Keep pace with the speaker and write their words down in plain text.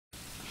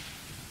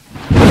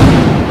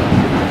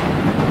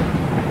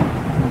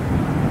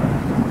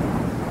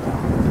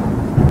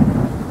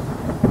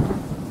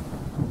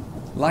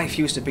Life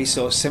used to be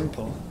so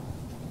simple.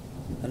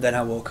 And then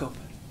I woke up.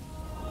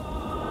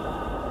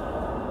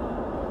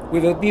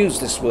 We've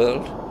abused this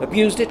world.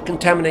 Abused it,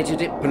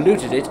 contaminated it,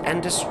 polluted it,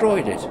 and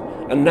destroyed it.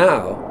 And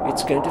now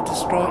it's going to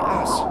destroy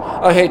us.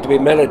 I hate to be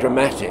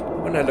melodramatic,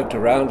 but when I looked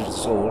around at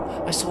us all,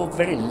 I saw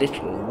very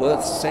little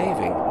worth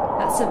saving.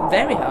 That's a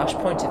very harsh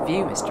point of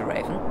view, Mr.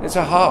 Raven. It's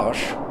a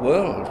harsh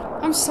world.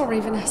 I'm sorry,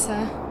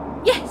 Vanessa.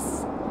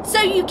 Yes,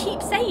 so you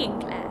keep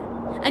saying,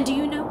 Claire. And do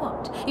you know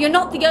what? You're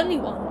not the only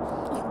one.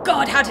 Oh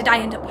God, how did I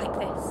end up like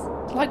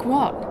this? Like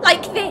what?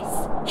 Like this.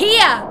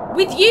 Here,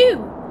 with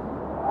you.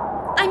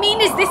 I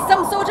mean, is this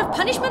some sort of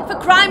punishment for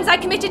crimes I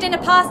committed in a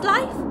past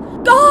life?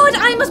 God,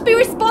 I must be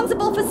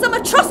responsible for some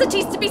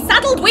atrocities to be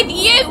saddled with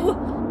you!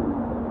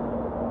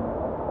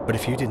 But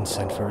if you didn't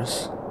send for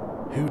us,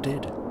 who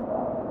did?